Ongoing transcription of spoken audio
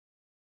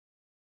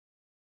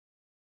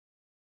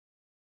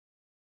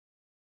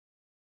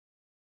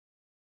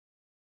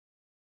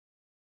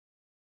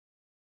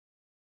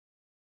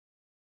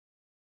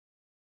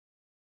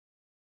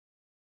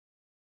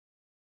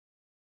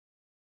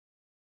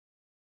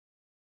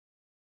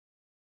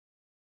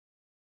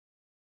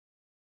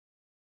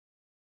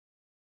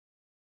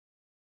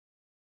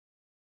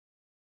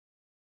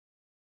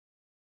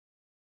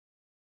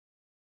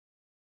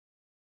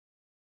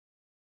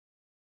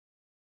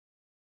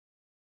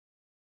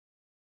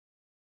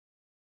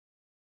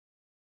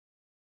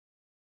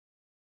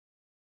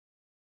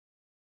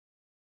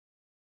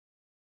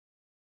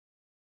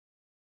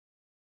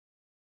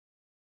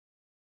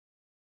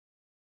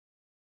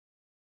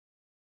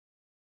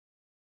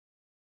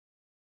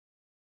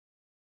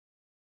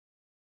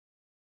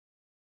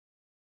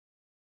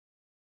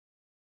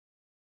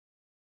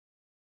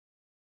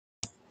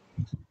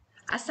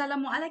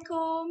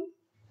Assalamualaikum.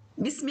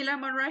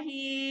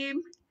 Bismillahirrahmanirrahim.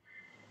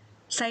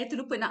 Saya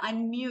terlupa nak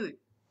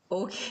unmute.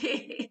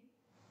 Okey.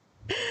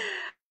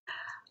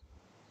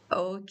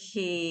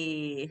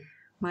 Okey.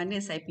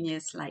 Mana saya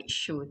punya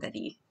slideshow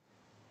tadi?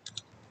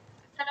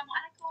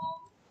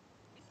 Assalamualaikum.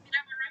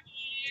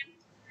 Bismillahirrahmanirrahim.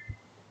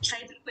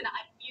 Saya terlupa nak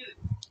unmute.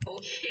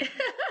 Okey.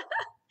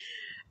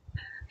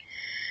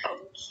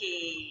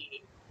 Okey.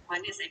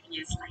 Mana saya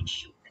punya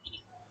slideshow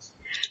tadi?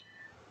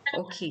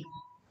 Okey.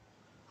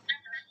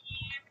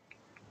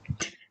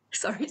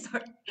 Sorry.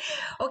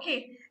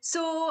 Okay,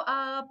 so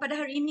pada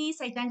hari ini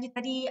saya janji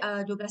tadi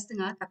 12.30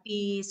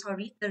 tapi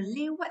sorry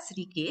terlewat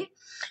sedikit.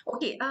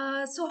 Okay,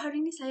 so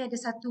hari ini saya ada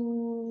satu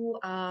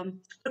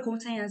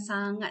perkongsian yang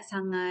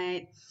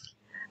sangat-sangat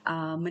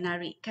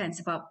menarik kan,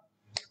 sebab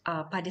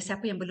pada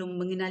siapa yang belum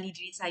mengenali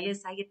diri saya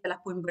telah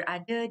pun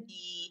berada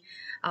di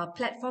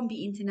platform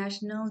di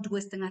international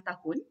 2.5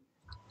 tahun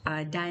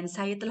dan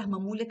saya telah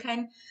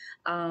memulakan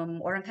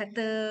orang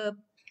kata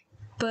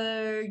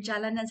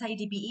perjalanan saya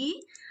di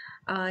BE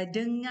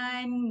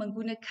dengan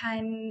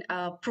menggunakan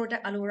produk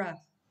Alora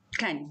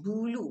kan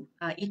dulu.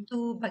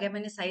 Itu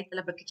bagaimana saya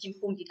telah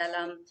berkecimpung di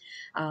dalam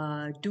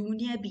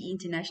dunia BE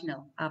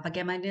International.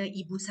 Bagaimana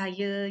ibu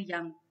saya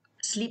yang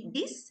sleep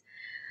disc,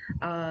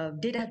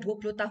 dia dah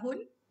 20 tahun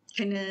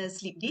kena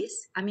sleep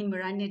disc,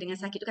 merana dengan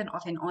sakit tu kan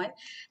off and on,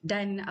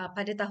 dan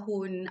pada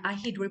tahun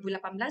akhir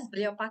 2018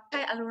 beliau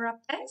pakai Alora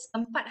Pants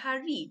 4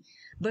 hari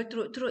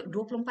berturut-turut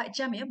 24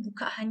 jam ya,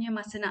 buka hanya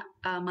masa nak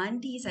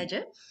mandi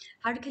saja.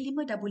 Hari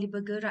kelima dah boleh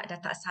bergerak, dah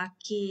tak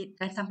sakit,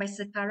 dan sampai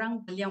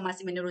sekarang beliau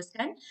masih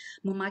meneruskan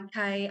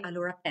memakai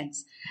Alora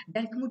Pants.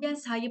 Dan kemudian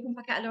saya pun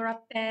pakai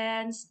Alora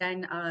Pants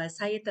dan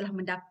saya telah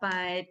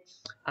mendapat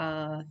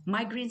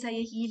migraine saya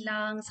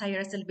hilang,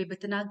 saya rasa lebih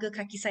bertenaga,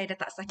 kaki saya dah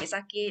tak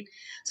sakit-sakit.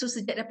 So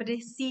sejak daripada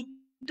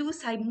situ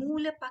saya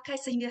mula pakai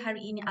sehingga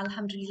hari ini,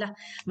 alhamdulillah.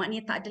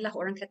 Maknanya tak adalah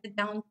orang kata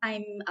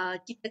downtime.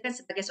 Kita kan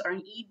sebagai seorang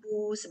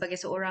ibu, sebagai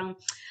seorang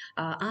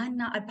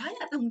anak,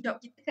 banyak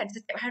tanggungjawab kita kan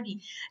setiap hari.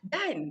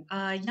 Dan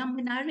yang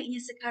menariknya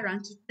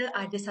sekarang kita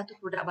ada satu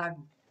produk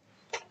baru.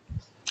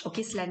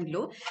 Okay,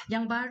 SlendGlow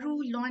yang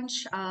baru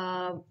launch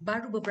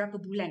baru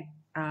beberapa bulan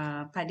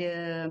pada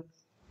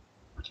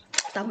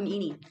tahun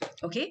ini.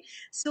 Okay,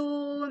 so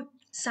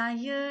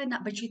saya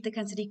nak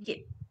berceritakan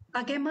sedikit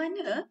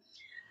bagaimana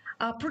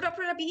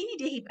produk-produk ini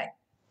dia hebat.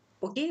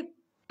 Okay,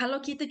 kalau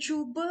kita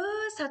cuba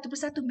satu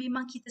persatu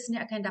memang kita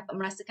sendiri akan dapat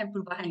merasakan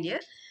perubahan dia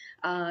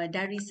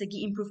dari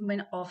segi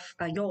improvement of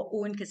your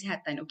own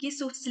kesihatan. Okay,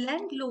 so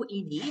SlendGlow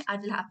ini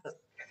adalah apa?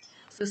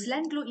 So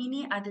SlendGlow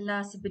ini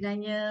adalah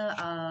sebenarnya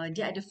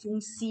dia ada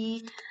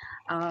fungsi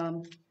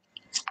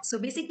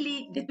so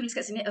basically dia tulis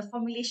kat sini, a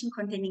formulation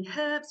containing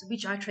herbs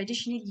which are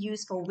traditionally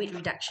used for weight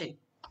reduction.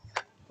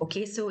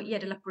 Okay, so ia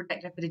adalah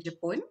produk daripada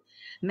Jepun,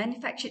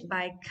 manufactured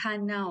by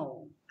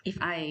Kanao, if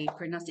I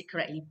pronounce it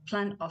correctly,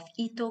 plant of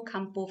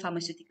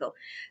𝗕𝘂𝗿𝗶𝗺.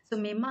 So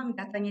memang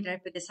datangnya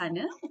daripada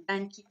sana,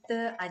 dan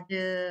kita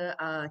ada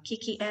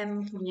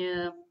KKM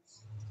punya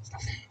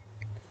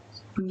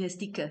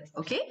stiker.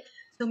 Okay,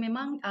 so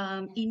memang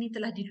ini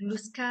telah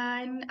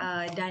diluluskan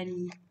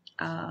dan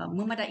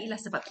memadailah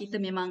sebab kita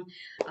memang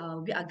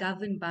we are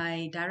governed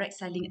by Direct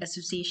Selling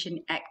Association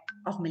Act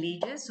of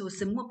Malaysia. So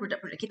semua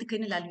produk-produk kita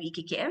kena lalui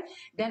KKM,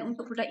 dan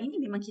untuk produk ini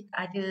memang kita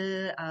ada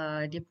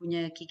dia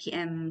punya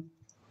KKM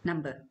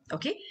number.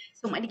 Okay,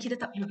 so maknanya kita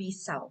tak perlu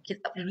risau.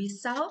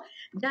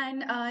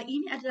 Dan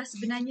ini adalah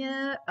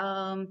sebenarnya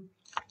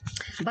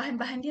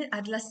bahan-bahan dia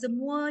adalah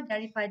semua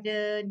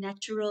daripada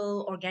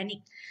natural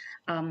organic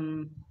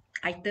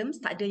items,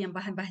 tak ada yang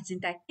bahan-bahan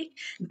sintetik,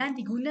 dan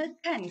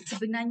digunakan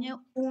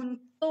sebenarnya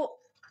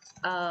untuk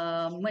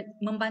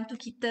membantu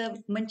kita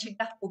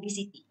mencegah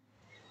obesiti.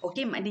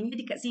 Okey, maknanya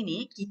dekat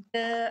sini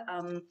kita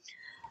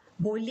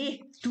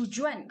boleh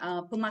tujuan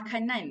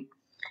pemakanan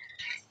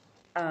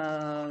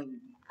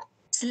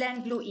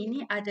SlendGlow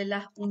ini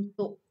adalah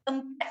untuk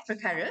 4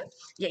 perkara,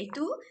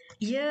 iaitu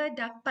ia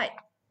dapat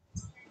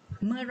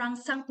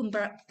merangsang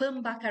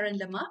pembakaran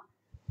lemak.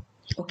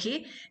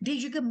 Okey, dia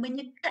juga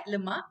menyekat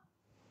lemak,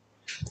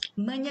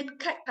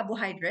 menyekat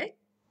karbohidrat,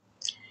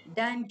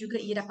 dan juga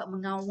ia dapat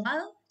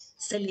mengawal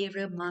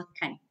selera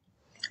makan.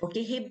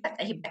 Okey, hebat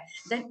tak hebat?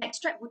 Dan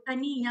ekstrak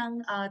botani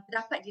yang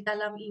terdapat di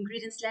dalam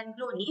ingredient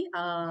SlendGlow ni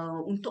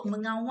untuk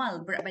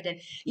mengawal berat badan,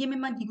 ia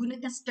memang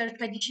digunakan secara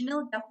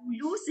tradisional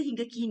dahulu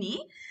sehingga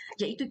kini,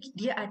 iaitu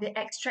dia ada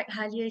ekstrak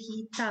halia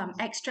hitam,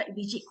 ekstrak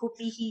biji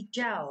kopi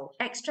hijau,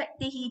 ekstrak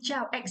teh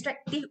hijau,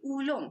 ekstrak teh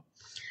oolong,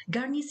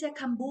 𝗕𝗓𝗄𝗃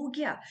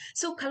𝗕𝗂𝗿𝗑𝗏.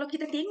 So kalau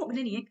kita tengok benda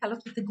ni, kalau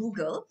kita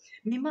Google,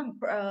 memang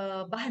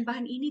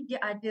bahan-bahan ini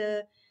dia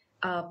ada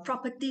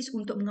properties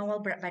untuk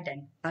mengawal berat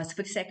badan.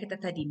 Seperti saya kata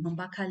tadi,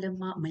 membakar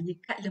lemak,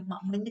 menyekat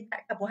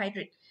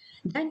karbohidrat,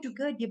 dan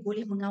juga dia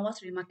boleh mengawal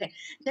selera makan.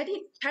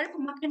 Jadi cara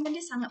pemakanan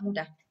dia sangat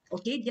mudah.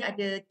 Okey, dia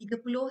ada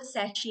 30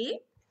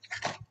 sachet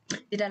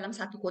di dalam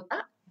satu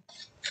kotak.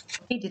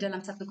 Okey, di dalam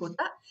satu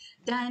kotak,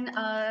 dan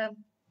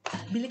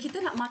bila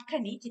kita nak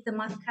makan ni, kita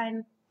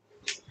makan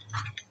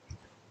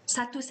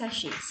satu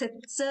sachet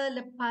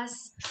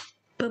selepas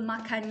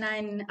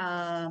pemakanan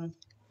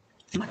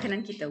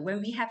makanan kita. When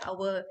we have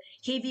our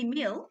heavy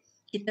meal,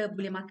 kita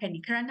boleh makan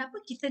ni. Kerana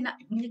apa? Kita nak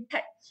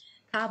menyekat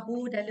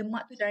karbo dan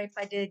lemak tu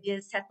daripada dia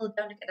settle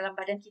down dekat dalam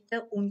badan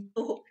kita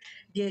untuk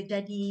dia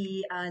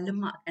jadi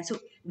lemak kan.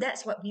 So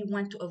that's what we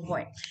want to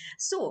avoid.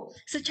 So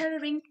secara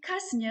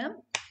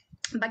ringkasnya,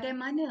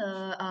 bagaimana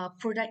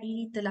produk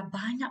ini telah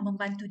banyak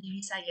membantu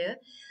diri saya,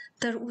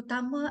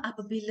 terutama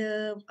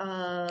apabila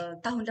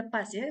tahun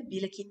lepas ya,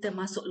 bila kita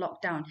masuk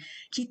lockdown,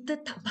 kita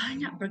tak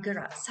banyak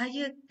bergerak.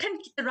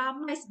 Kita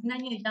ramai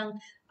sebenarnya yang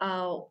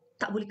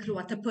tak boleh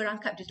keluar,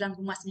 terperangkap di dalam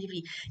rumah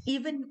sendiri.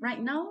 Even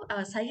right now,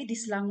 saya di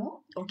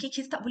Selangor,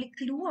 kita tak boleh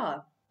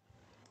keluar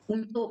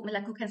untuk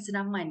melakukan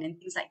senaman and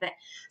things like that.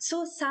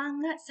 So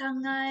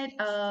sangat-sangat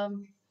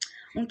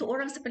untuk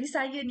orang seperti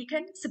saya ni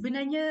kan,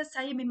 sebenarnya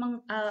saya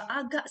memang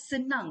agak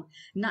senang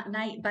nak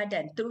naik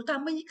badan.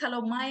 Terutamanya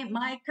kalau my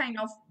kind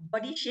of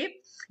body shape,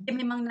 dia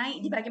memang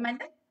naik di bahagian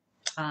mana?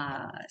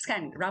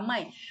 Kan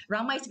ramai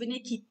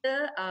sebenarnya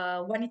kita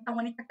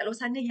wanita-wanita kat luar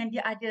sana yang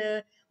dia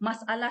ada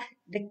masalah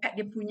dekat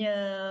dia punya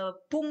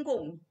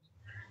punggung,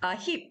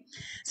 hip.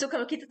 So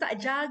kalau kita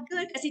tak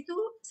jaga kat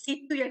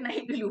situ yang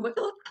naik dulu,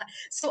 betul tak?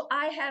 So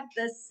I have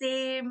the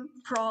same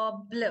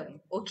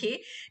problem,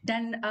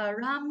 dan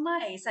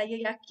ramai saya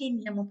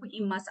yakin yang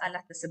mempunyai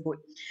masalah tersebut.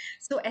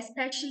 So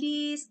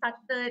especially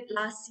started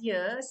last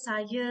year,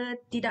 saya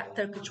tidak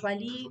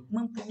terkecuali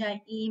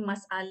mempunyai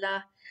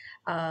masalah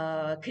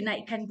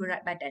kenaikan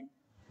berat badan.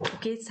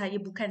 Saya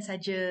bukan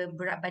saja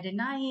berat badan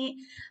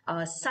naik,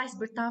 saiz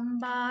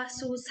bertambah.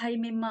 So saya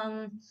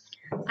memang,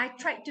 I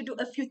tried to do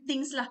a few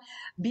things lah.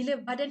 Bila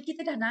badan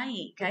kita dah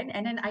naik kan,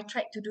 and then I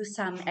tried to do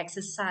some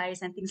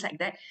exercise and things like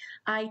that,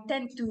 I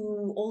tend to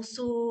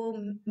also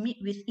meet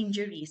with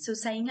injury. So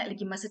saya ingat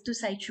lagi masa tu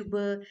saya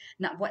cuba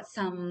nak buat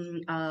some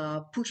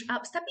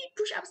push-ups. Tapi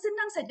push-ups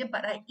senang saja,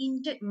 but I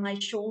injured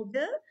my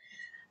shoulder.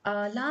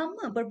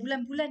 Lama,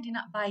 berbulan-bulan dia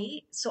nak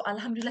baik. So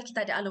Alhamdulillah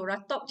kita ada aloe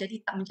top,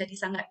 jadi tak menjadi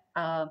sangat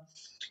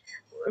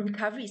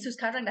recovery. So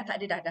sekarang dah tak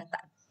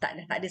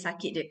ada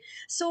sakit dia.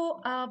 So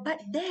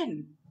but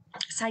then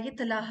saya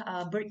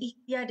telah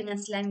berikhtiar dengan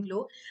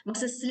SlendGlow.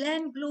 Masa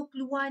SlendGlow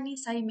keluar ni,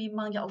 saya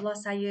memang, ya Allah,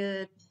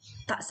 saya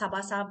tak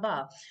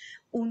sabar-sabar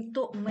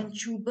untuk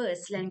mencuba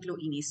SlendGlow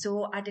ini.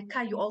 So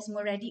adakah you all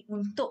semua ready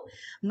untuk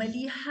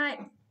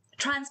melihat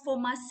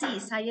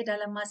transformasi saya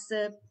dalam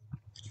masa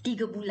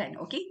 3 bulan,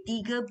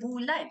 3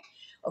 bulan.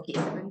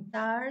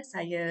 Sebentar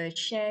saya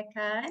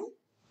sharekan.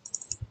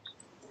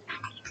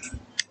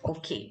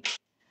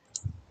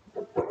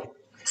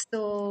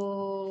 So,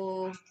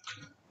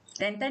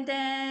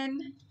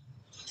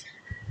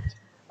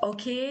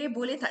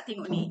 boleh tak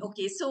tengok ni?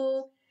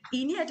 So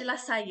ini adalah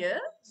saya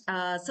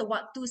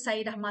sewaktu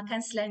saya dah makan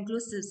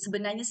SlendGlow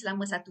sebenarnya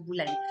selama 1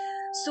 bulan.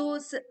 So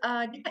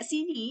dekat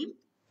sini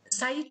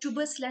saya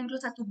cuba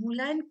SlendGlow 1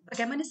 bulan.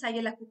 Bagaimana saya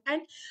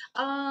lakukan?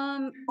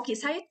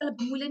 Saya telah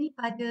bermula ni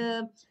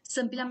pada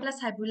 19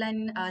 hari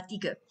bulan 3.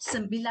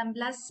 19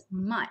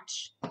 Mac.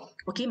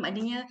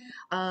 Maknanya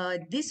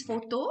this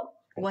photo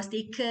was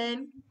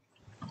taken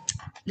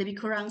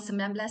lebih kurang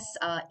 19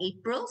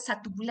 April,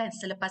 1 bulan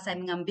selepas saya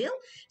mengambil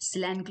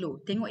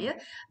SlendGlow. Tengok ya.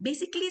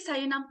 Basically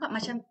saya nampak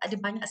macam ada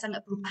banyak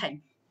sangat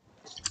perubahan.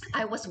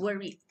 I was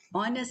worried.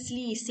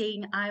 Honestly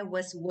saying, I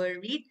was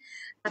worried.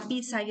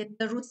 Tapi saya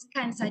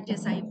teruskan saja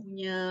saya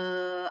punya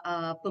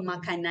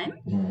pemakanan.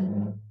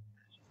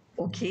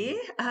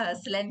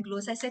 SlendGlow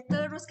saya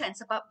teruskan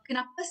sebab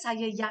kenapa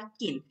saya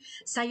yakin?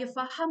 Saya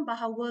faham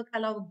bahawa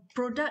kalau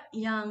produk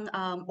yang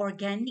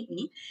organik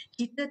ni,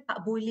 kita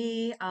tak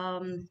boleh,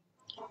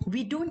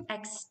 we don't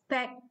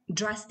expect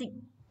drastic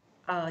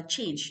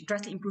change,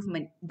 drastic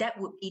improvement. That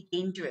would be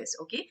dangerous.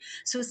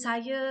 So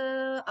saya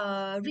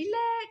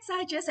relax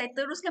saja, saya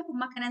teruskan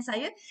pemakanan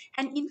saya.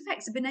 And in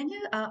fact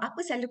sebenarnya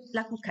apa saya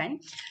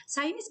lakukan,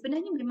 saya ni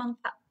sebenarnya memang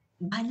tak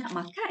banyak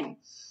makan,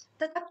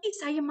 tetapi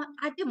saya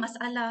ada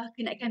masalah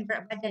kenaikan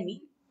berat badan ni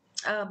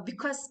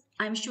because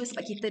I'm sure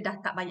sebab kita dah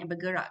tak banyak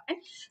bergerak kan.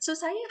 So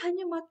saya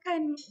hanya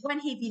makan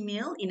one heavy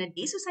meal in a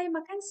day. So saya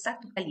makan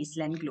 1 kali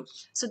SlendGlow.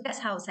 So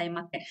that's how saya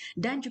makan.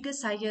 Dan juga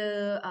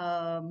saya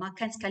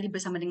makan sekali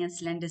bersama dengan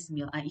Slenders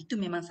meal. Itu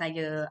memang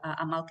saya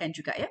amalkan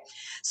juga ya.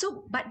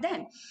 So but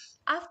then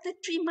after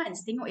 3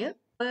 months, tengok ya,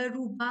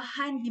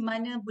 perubahan di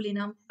mana boleh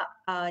nampak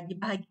di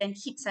bahagian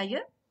hip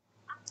saya.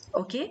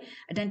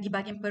 Dan di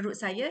bahagian perut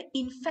saya.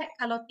 In fact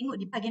kalau tengok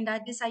di bahagian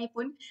dada saya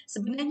pun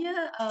sebenarnya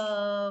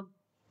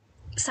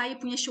saya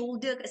punya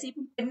shoulder kat sini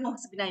pun penuh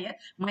sebenarnya.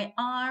 My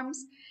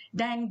arms.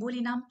 Dan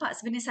boleh nampak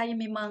sebenarnya saya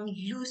memang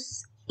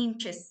lose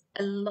inches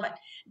a lot.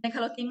 Dan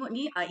kalau tengok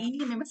ni,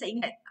 ini memang saya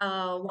ingat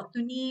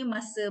waktu ni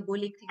masa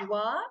boleh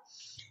keluar,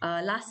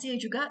 last year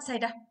juga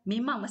saya dah,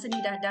 memang masa ni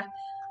dah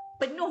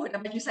penuh dah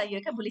baju saya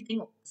kan, boleh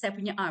tengok saya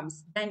punya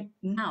arms. Dan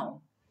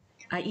now,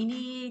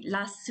 ini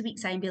last week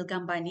saya ambil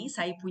gambar ni,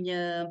 saya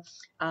punya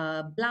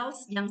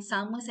blouse yang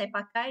sama saya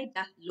pakai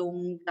dah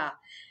longgar.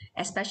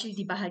 Especially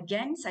di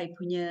bahagian saya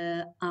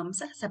punya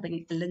saya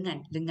panggil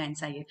lengan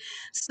saya.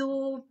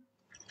 So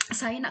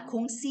saya nak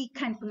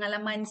kongsikan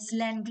pengalaman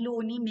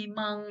SlendGlow ni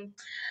memang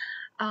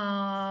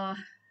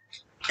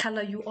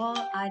kalau you all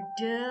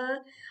ada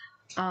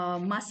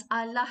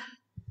masalah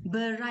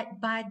berat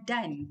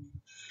badan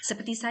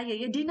seperti saya,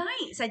 ya, dia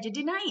naik saja,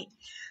 dia naik.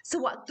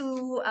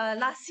 Sewaktu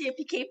last year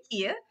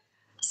PKP, ya,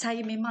 saya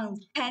memang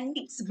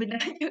panik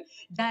sebenarnya,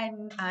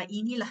 dan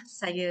inilah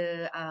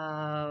saya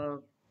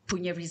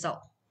punya result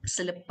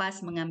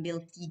selepas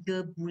mengambil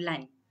 3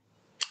 bulan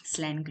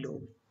SlendGlow.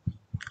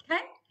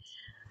 Kan?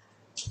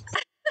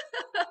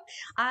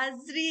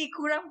 Azri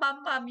kurang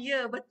bambam.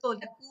 Ya, betul.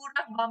 Dah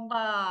kurang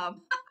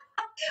bambam.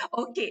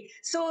 Okay.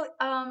 So,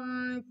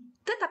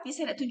 tetapi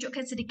saya nak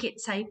tunjukkan sedikit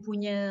saya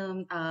punya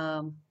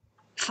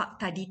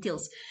fakta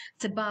details.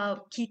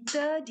 Sebab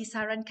kita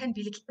disarankan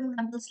bila kita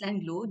mengambil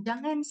SlendGlow,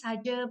 jangan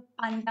saja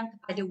pandang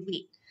kepada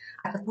weight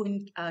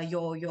ataupun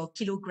your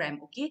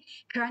kilogram. Okay?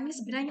 Kerana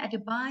sebenarnya ada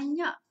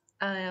banyak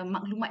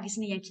maklumat di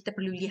sini yang kita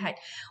perlu lihat.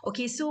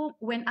 Okay, so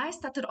when I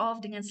started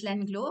off dengan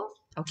SlendGlow,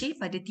 okay,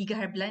 pada 19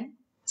 hari bulan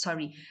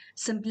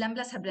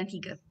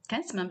 3,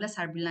 kan, 19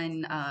 hari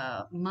bulan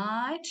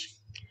Mac,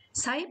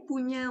 saya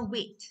punya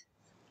weight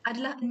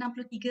adalah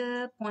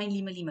 63.55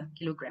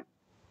 kilogram.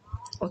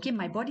 Okay,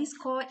 my body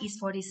score is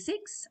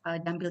 46,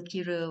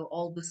 𝗕𝗂𝗶𝗺𝗹𝗙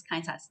all those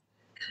kinds of.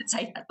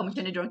 Saya tak tahu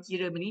macam mana diorang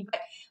kira ni, but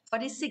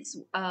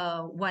 46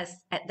 was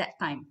at that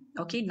time.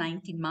 Okay,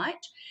 19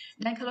 March.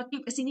 Dan kalau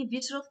tengok ke sini,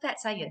 visceral fat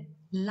saya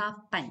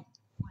 8.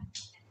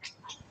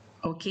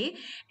 Okay,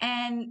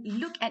 and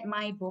look at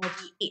my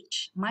body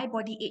age. My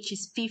body age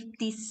is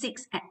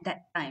 56 at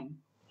that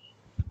time.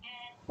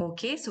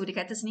 Okay, so dia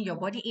kata sini your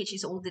body age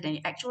is older than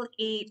your actual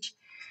age,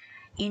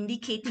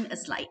 indicating a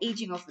slight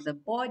aging of the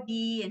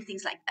body and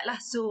things like that lah.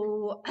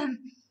 So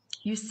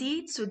you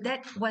see, so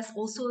that was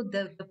also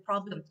the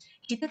problem.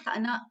 Kita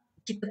tak nak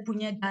kita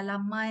punya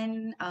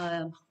dalaman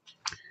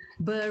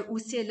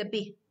berusia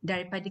lebih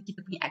daripada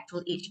kita punya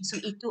actual age. So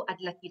itu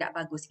adalah tidak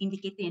bagus,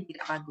 indikator yang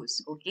tidak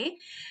bagus. Okay,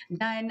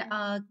 dan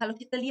kalau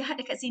kita lihat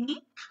dekat sini,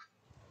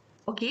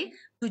 okay,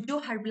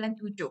 7 hari bulan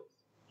 7.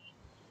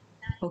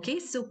 Okay,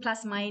 so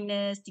plus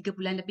minus 3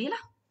 bulan lebih lah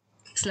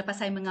selepas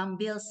saya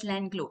mengambil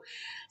SlendGlow.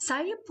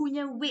 Saya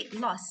punya weight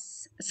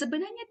loss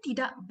sebenarnya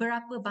tidak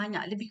berapa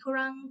banyak, lebih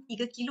kurang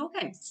 3 kilo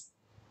kan?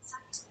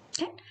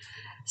 Okay.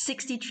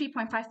 63.55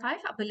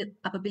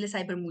 apabila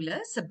saya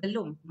bermula,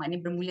 sebelum,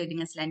 maknanya bermula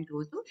dengan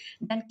SlendGlow tu,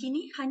 dan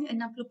kini hanya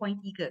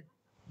 60.3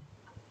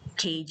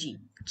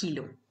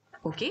 kilo.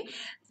 Okay,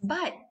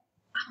 but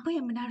apa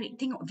yang menarik,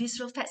 tengok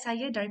visceral fat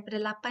saya daripada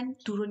 8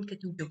 turun ke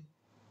 7.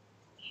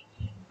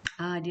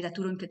 Dia dah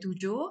turun ke 7.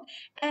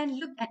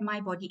 And look at my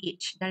body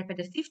age.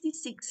 Daripada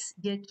 56,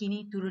 dia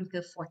kini turun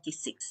ke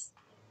 46.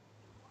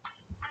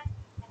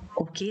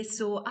 Okay,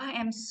 so I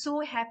am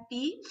so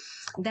happy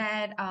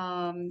that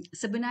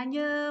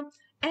sebenarnya,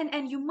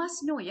 and you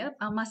must know, ya,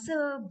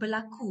 masa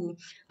berlaku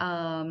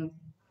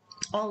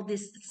all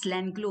this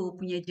SlendGlow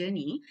punya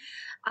journey,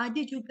 ada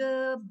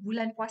juga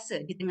bulan puasa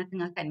di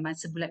tengah-tengah kan,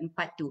 masa bulan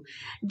 4 tu.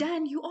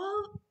 Dan you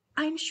all,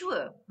 I'm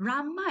sure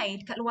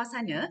ramai dekat luar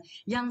sana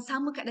yang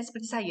sama keadaan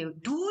seperti saya.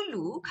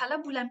 Dulu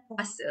kalau bulan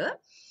puasa,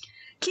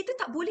 kita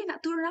tak boleh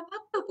nak turun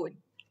apa-apa pun.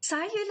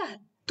 Saya lah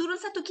turun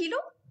 1 kilo.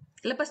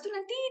 Lepas tu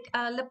nanti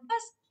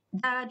lepas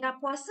dah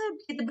puasa,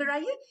 kita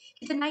beraya,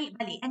 kita naik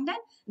balik. And then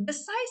the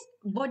size,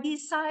 body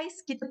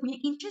size, kita punya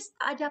inches,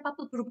 tak ada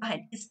apa-apa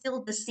perubahan. It's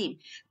still the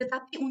same.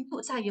 Tetapi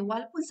untuk saya,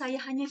 walaupun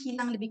saya hanya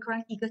hilang lebih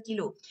kurang 3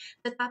 kilo,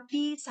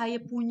 tetapi saya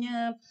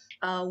punya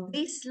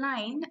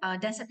waistline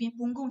dan saya punya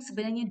punggung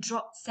sebenarnya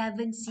drop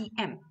 7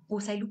 cm. Oh,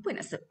 saya lupa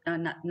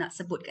nak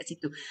sebut kat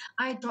situ.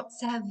 I drop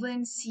 7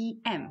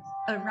 cm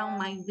around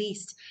my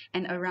waist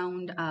and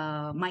around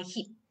my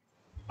hip.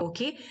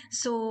 Okay,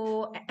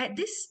 so at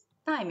this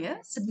time,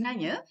 ya,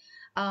 sebenarnya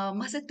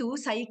masa tu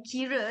saya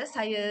kira,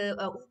 saya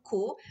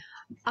ukur,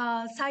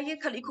 saya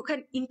kalau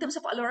ikutkan in terms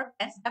of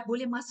aloe-pants dah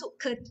boleh masuk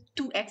ke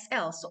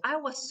 2XL. So I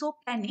was so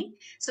panic.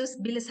 So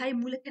bila saya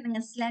mulakan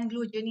dengan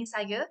SlendGlow journey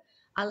saya,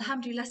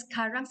 alhamdulillah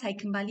sekarang saya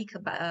kembali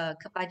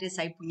kepada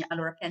saya punya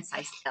aloe-pants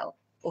size L.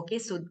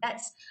 Okay, so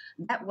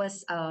that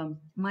was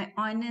my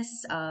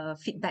honest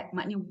feedback.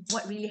 Maknanya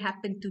what really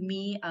happened to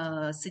me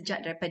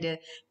sejak daripada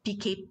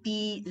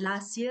PKP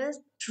last year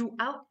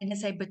throughout, and then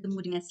saya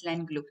bertemu dengan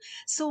SlendGlow.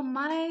 So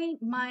my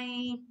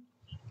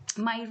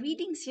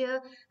readings here,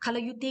 kalau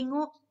you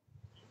tengok,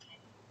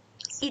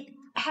 it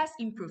has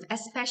improved,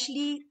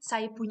 especially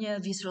saya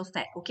punya visceral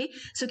fat. Okay,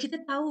 so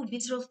kita tahu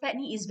visceral fat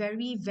ni is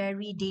very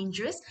very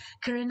dangerous.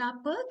 Kerana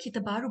apa?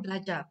 Kita baru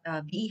belajar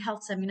𝗕𝗂𝗍𝗃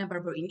Health Seminar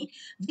baru-baru ini.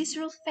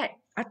 Visceral fat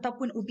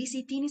ataupun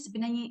obesity ni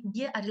sebenarnya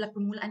dia adalah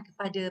permulaan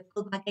kepada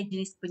pelbagai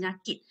jenis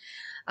penyakit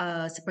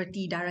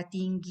seperti darah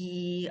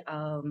tinggi,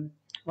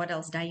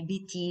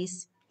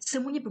 diabetes.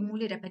 Semuanya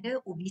bermula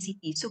daripada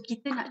obesity. So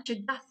kita nak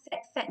cegah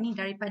fat-fat ni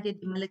daripada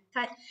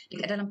melekat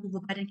dekat dalam tubuh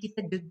badan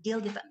kita,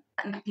 degil, dia tak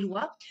nak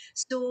keluar.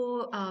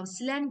 So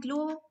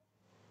SlendGlow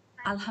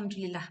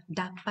alhamdulillah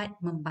dapat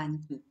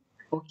membantu.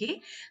 Okay,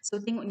 so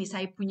tengok ni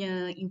saya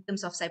punya, in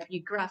terms of saya punya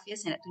graph, ya,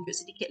 saya nak tunjuk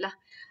sedikit lah.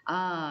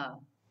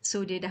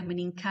 So dia dah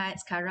meningkat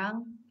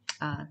sekarang.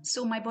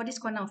 So my body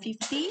score now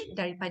 50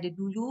 daripada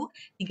dulu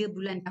 3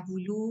 bulan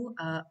dahulu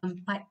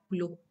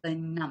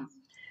 46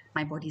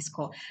 my body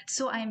score.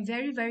 So I am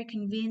very very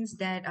convinced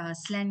that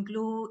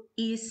SlendGlow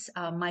is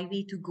my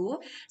way to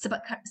go. Sebab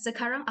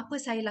sekarang apa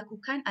saya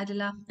lakukan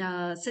adalah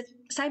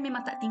saya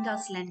memang tak tinggal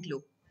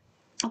SlendGlow.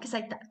 Okay,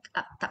 saya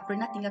tak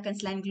pernah tinggalkan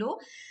SlendGlow.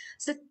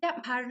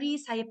 Setiap hari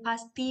saya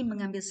pasti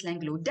mengambil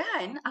SlendGlow.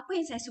 Dan apa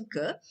yang saya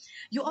suka,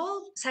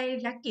 saya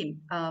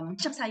yakin,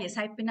 macam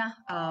saya pernah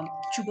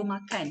cuba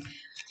makan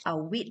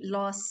weight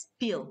loss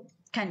pill.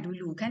 Kan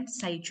dulu kan,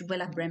 saya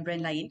cubalah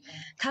brand-brand lain.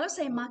 Kalau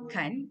saya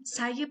makan,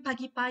 saya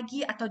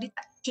pagi-pagi atau dia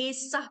tak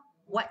kisah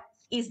what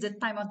is the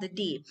time of the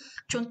day.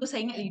 Contoh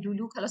saya ingat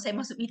dulu, kalau saya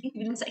masuk meeting,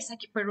 saya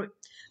sakit perut.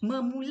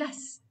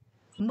 Memulas.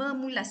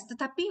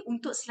 Tetapi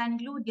untuk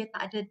SlendGlow dia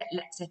tak ada that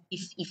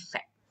laxative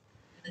effect.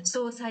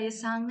 So saya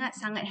sangat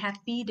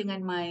happy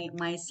dengan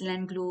my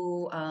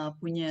SlendGlow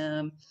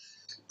punya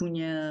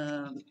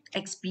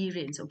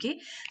experience.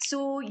 Okay,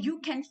 so you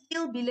can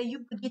feel bila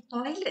you pergi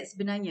toilet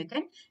sebenarnya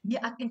kan,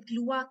 dia akan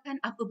keluarkan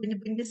apa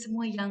benda-benda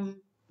semua yang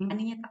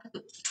maknanya tak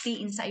patut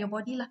stay inside your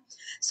body lah.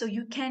 So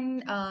you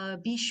can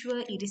be sure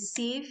it is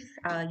safe,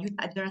 you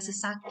tak ada rasa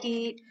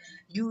sakit,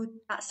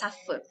 you tak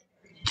suffer.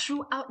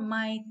 Throughout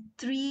my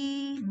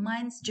 3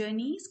 months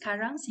journey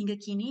sekarang sehingga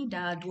kini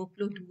dah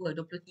 22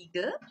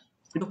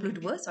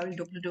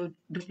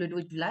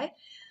 Julai,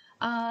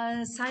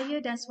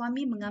 saya dan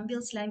suami mengambil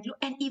SlendGlow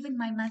and even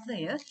my mother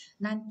ya.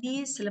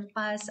 Nanti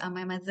selepas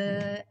my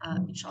mother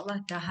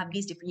insyaAllah dah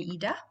habis dia punya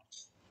idah,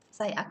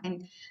 saya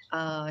akan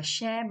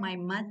share my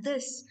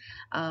mother's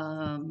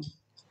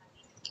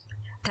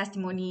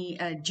testimony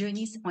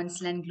journeys on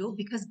SlendGlow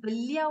because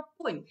beliau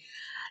pun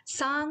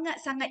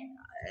sangat-sangat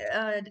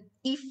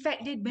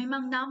effect dia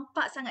memang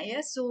nampak sangat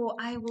ya. So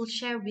I will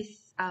share with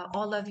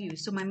all of you.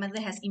 So my mother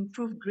has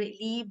improved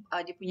greatly.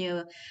 Dia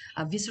punya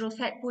visceral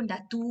fat pun dah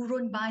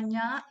turun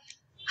banyak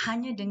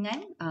hanya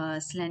dengan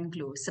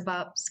SlendGlow.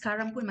 Sebab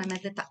sekarang pun my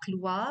mother tak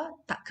keluar,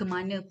 tak ke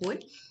mana pun.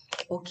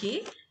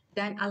 Okay.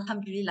 Dan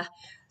Alhamdulillah.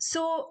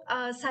 So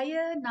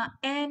saya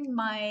nak end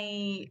my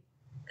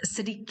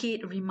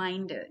sedikit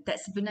reminder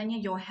that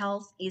sebenarnya your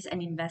health is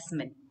an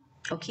investment.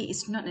 Okay,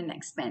 it's not an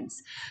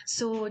expense.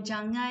 So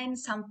jangan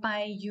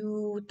sampai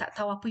you tak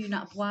tahu apa you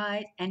nak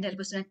buat and then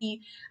lepas tu nanti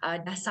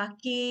dah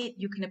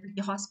sakit, you kena pergi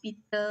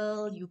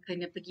hospital, you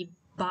kena pergi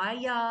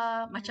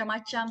bayar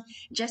macam-macam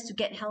just to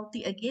get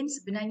healthy again.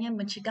 Sebenarnya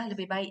mencegah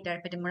lebih baik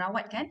daripada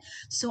merawat kan.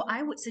 So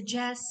I would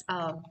suggest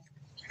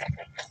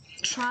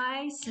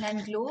try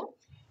SlendGlow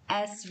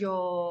as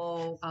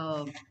your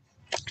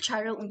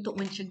cara untuk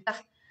mencegah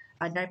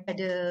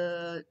daripada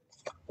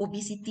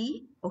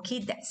obesity.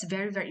 Okay, that's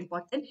very very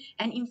important.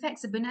 And in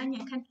fact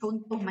sebenarnya kan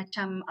contoh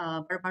macam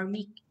baru-baru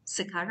ni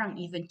sekarang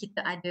even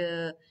kita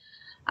ada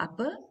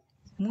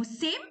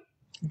musim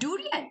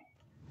durian.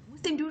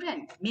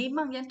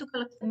 Memang yang tu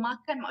kalau kita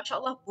makan, Masya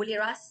Allah, boleh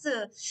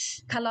rasa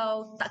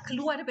kalau tak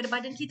keluar daripada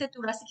badan kita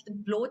tu rasa kita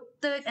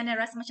bloated and then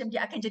rasa macam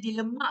dia akan jadi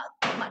lemak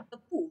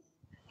tepu.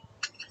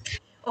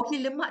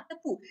 Okay, lemak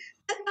tepu.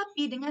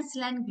 Tetapi dengan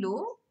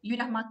SlendGlow, you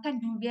dah makan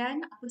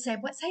durian, apa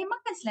saya buat? Saya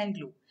makan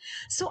SlendGlow.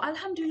 So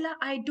Alhamdulillah,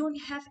 I don't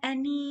have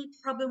any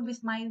problem with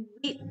my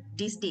weight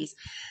these days.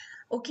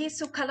 Okay,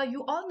 so kalau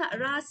you all nak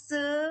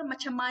rasa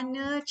macam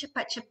mana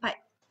cepat-cepat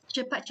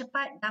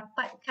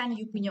dapatkan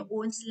you punya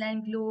own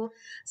SlendGlow,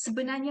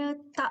 sebenarnya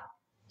tak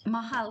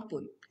mahal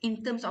pun.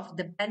 In terms of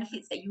the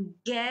benefits that you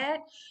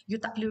get, you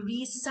tak perlu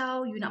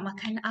risau, you nak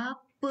makan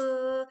apa.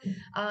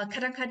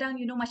 Kadang-kadang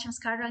you know macam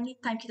sekarang ni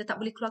time kita tak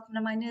boleh keluar ke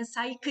mana-mana,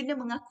 saya kena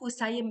mengaku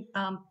saya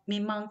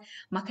memang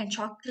makan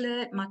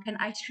coklat, makan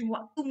ice cream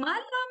waktu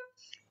malam,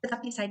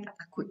 tetapi saya tak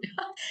takut.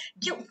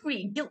 guilt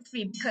free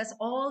because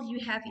all you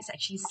have is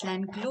actually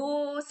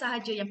SlendGlow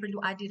sahaja yang perlu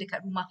ada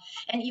dekat rumah.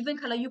 And even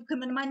kalau you ke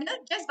mana-mana,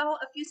 just bawa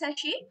a few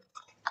sachet.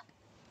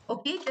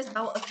 Okay, just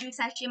bawa a few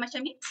sachet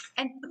macam ni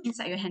and put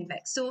inside your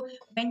handbag. So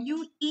when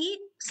you eat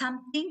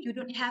something, you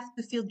don't have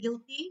to feel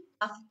guilty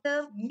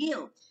after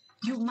meal.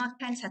 You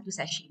makan satu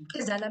sachet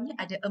because dalamnya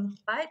ada 4.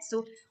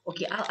 So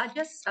okay, I'll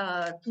just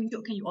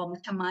tunjukkan you all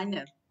macam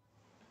mana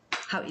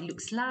how it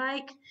looks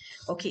like.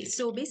 Okay,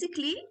 so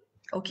basically,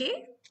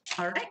 okay,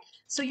 alright.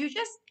 So you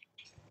just,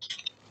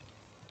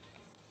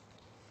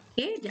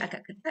 okay, dia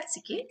agak ketat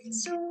sikit.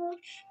 So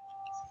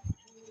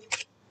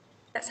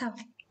that's how.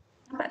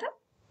 Nampak tak?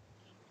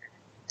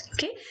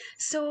 Okay,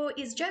 so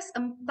it's just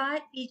 4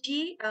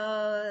 biji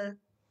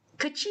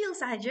kecil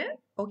sahaja,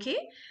 okay,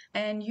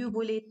 and you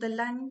boleh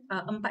telan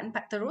 4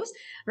 terus.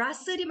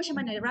 Rasa dia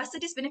macam mana? Rasa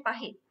dia sebenarnya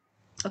pahit.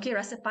 Okay,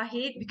 rasa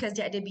pahit because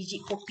dia ada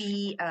biji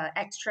kopi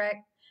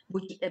extract,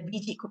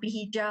 biji kopi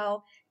hijau,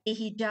 teh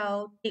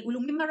hijau, teh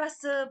ulung. Memang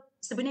rasa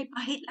sebenarnya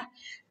pahit lah.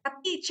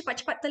 Tapi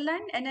cepat-cepat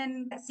telan and then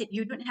that's it.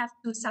 You don't have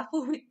to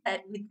suffer with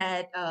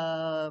that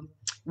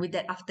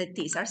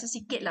aftertaste. Rasa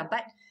sikit lah,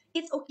 but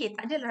it's okay.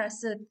 Tak adalah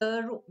rasa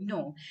teruk.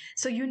 No.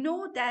 So you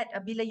know that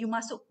bila you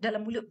masuk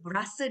dalam mulut,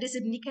 rasa dia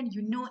sendiri kan,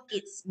 you know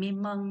it's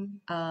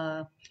memang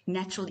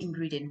natural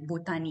ingredient,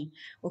 botani.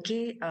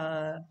 Okay.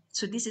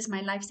 So this is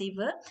my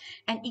lifesaver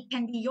and it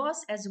can be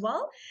yours as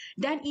well.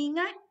 Dan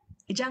ingat,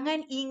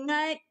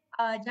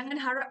 jangan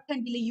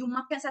harapkan bila you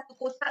makan satu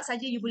kotak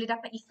saja you boleh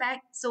dapat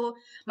efek. So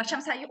macam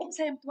saya,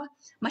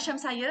 macam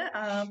saya,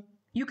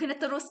 you kena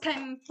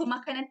teruskan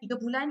pemakanan 3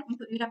 bulan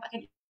untuk you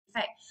dapatkan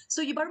efek.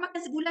 So you baru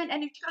makan sebulan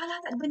and you cakap, alah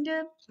tak ada benda.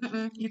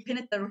 You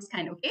kena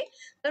teruskan, okay?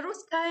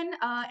 Teruskan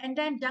and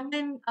then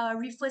jangan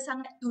refer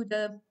sangat to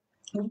the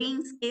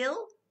weighing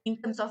scale in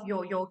terms of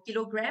your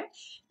kilogram.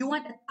 You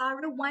want a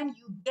thorough one,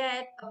 you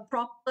get a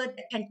proper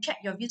that can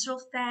check your visceral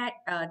fat,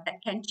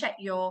 that can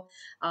check your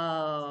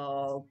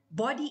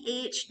body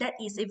age. That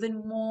is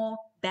even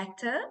more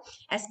better,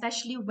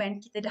 especially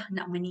when kita dah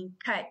nak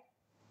meningkat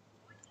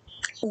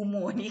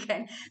umur ni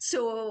kan.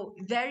 So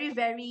very,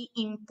 very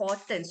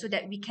important so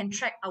that we can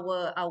track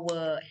our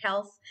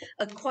health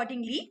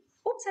accordingly.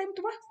 Oops, saya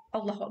tua.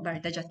 Allahu Akbar,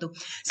 dah jatuh.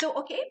 So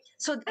okay,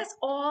 so that's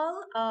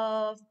all.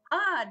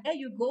 There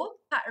you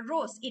go. Kak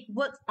Rose, it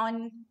works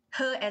on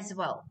her as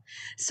well.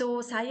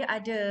 So saya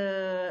ada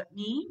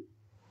ni.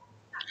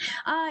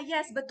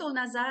 Yes, betul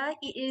Nazar.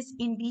 It is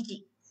in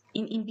biji.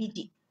 In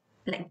biji.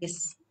 Like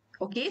this.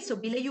 Okay, so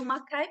bila you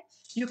makan,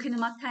 you kena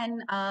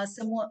makan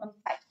semua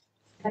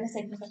 4. Mana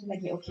saya kena satu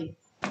lagi? Okay.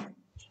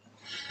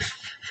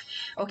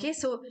 Okay,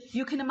 so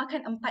you kena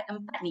makan 4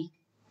 ni.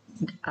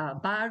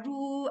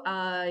 Baru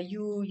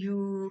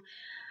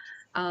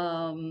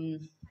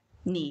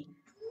ni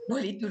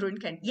boleh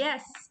turunkan.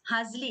 Yes,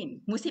 Hazlin.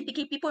 Musim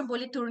PKP pun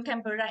boleh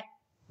turunkan berat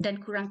dan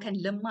kurangkan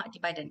lemak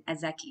di badan.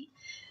 Exactly.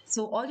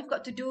 So all you've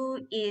got to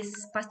do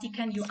is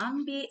pastikan you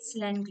ambil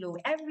SlendGlow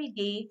every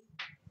day.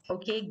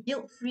 Okay,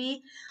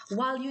 guilt-free.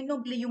 While you know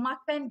bila you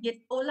makan,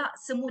 dia tolak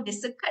semua, dia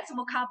sekat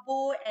semua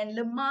karbo and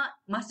lemak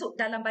masuk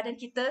dalam badan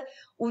kita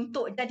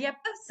untuk jadi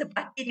apa?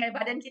 Sebati dengan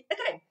badan kita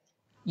kan?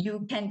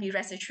 You can be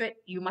rest assured,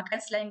 you makan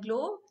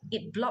SlendGlow,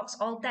 it blocks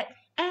all that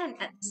and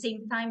at the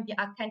same time, dia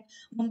akan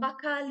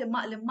membakar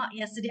lemak-lemak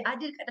yang sedia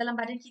ada dekat dalam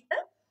badan kita.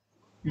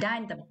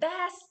 Dan the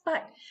best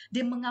part,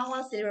 dia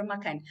mengawal selera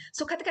makan.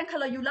 So katakan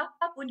kalau you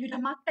lapar pun, you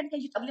dah makan kan,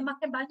 you tak boleh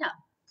makan banyak.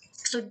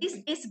 So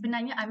this is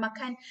sebenarnya I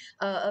makan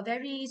a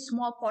very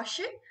small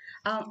portion.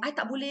 I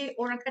tak boleh,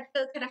 orang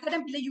kata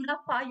kadang-kadang bila you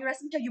lapar, you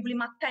rasa macam you boleh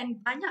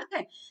makan banyak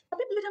kan.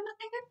 Tapi bila dah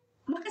makan kan,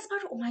 makan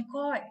separuh, oh my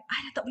god, I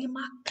dah tak boleh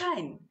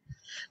makan.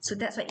 So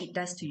that's what it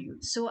does to you.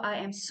 So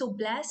I am so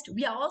blessed.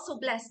 We are also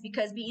blessed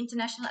because Be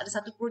International ada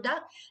satu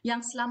produk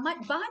yang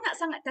selamat, banyak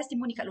sangat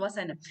testimoni kat luar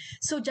sana.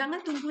 So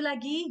jangan tunggu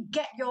lagi,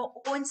 get your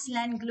own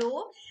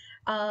SlendGlow.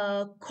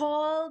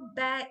 Call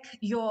back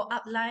your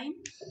upline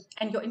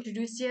and your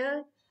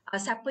introducer.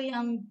 Siapa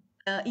yang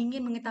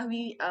ingin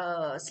mengetahui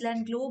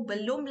SlendGlow,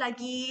 belum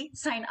lagi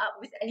sign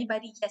up with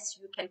anybody, yes,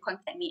 you can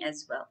contact me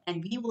as well.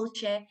 And we will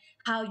share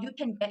how you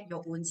can get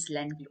your own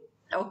SlendGlow.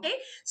 Okay,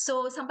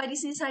 so sampai di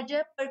sini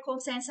saja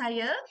perkongsian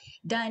saya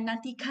dan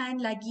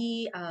nantikan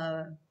lagi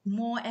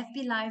more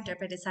FB Live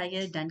daripada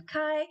saya dan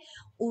Kai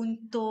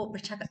untuk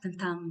bercakap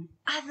tentang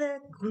other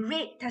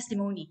great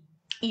testimony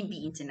in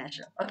Be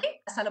International.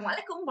 Okay,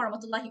 Assalamualaikum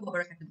warahmatullahi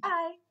wabarakatuh.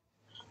 Bye.